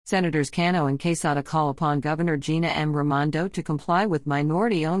Senators Cano and Quezada call upon Governor Gina M. Raimondo to comply with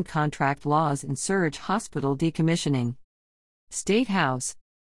minority-owned contract laws in surge hospital decommissioning. State House.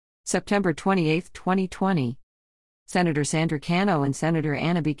 September 28, 2020. Senator Sandra Cano and Senator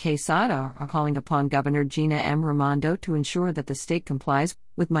Anna B. Quezada are calling upon Governor Gina M. Raimondo to ensure that the state complies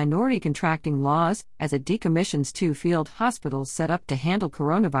with minority contracting laws as it decommissions 2 field hospitals set up to handle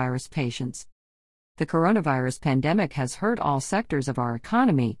coronavirus patients. The coronavirus pandemic has hurt all sectors of our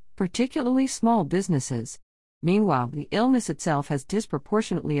economy, particularly small businesses. Meanwhile, the illness itself has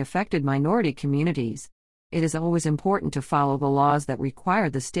disproportionately affected minority communities. It is always important to follow the laws that require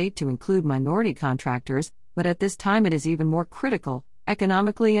the state to include minority contractors, but at this time it is even more critical,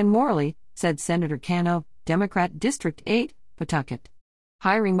 economically and morally, said Senator Cano, Democrat District 8, Pawtucket.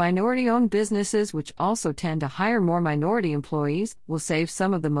 Hiring minority-owned businesses, which also tend to hire more minority employees, will save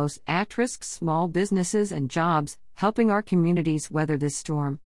some of the most at-risk small businesses and jobs, helping our communities weather this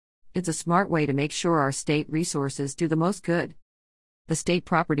storm. It's a smart way to make sure our state resources do the most good. The State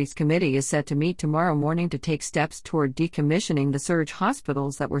Properties Committee is set to meet tomorrow morning to take steps toward decommissioning the surge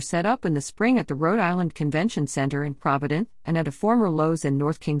hospitals that were set up in the spring at the Rhode Island Convention Center in Providence and at a former Lowe's in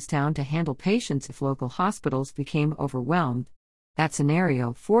North Kingstown to handle patients if local hospitals became overwhelmed. That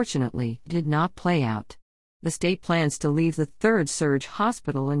scenario, fortunately, did not play out. The state plans to leave the 3rd surge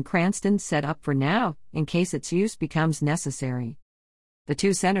hospital in Cranston set up for now, in case its use becomes necessary. The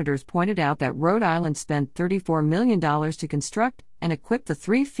 2 senators pointed out that Rhode Island spent $34 million to construct and equip the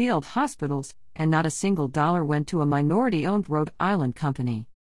 3 field hospitals, and not a single dollar went to a minority-owned Rhode Island company.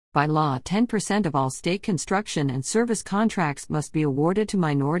 By law, 10% of all state construction and service contracts must be awarded to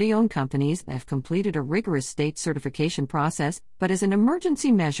minority-owned companies that have completed a rigorous state certification process, but as an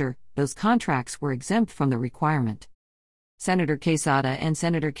emergency measure, those contracts were exempt from the requirement. Senator Quezada and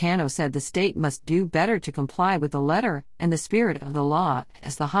Senator Cano said the state must do better to comply with the letter and the spirit of the law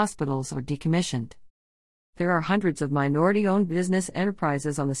as the hospitals are decommissioned. There are hundreds of minority-owned business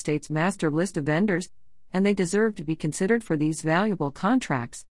enterprises on the state's master list of vendors, and they deserve to be considered for these valuable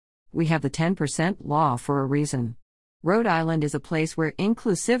contracts. We have the 10% law for a reason. Rhode Island is a place where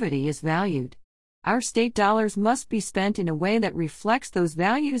inclusivity is valued. Our state dollars must be spent in a way that reflects those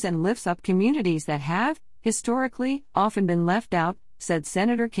values and lifts up communities that have, historically, often been left out, said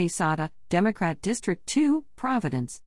Senator Quezada, Democrat District 2, Providence.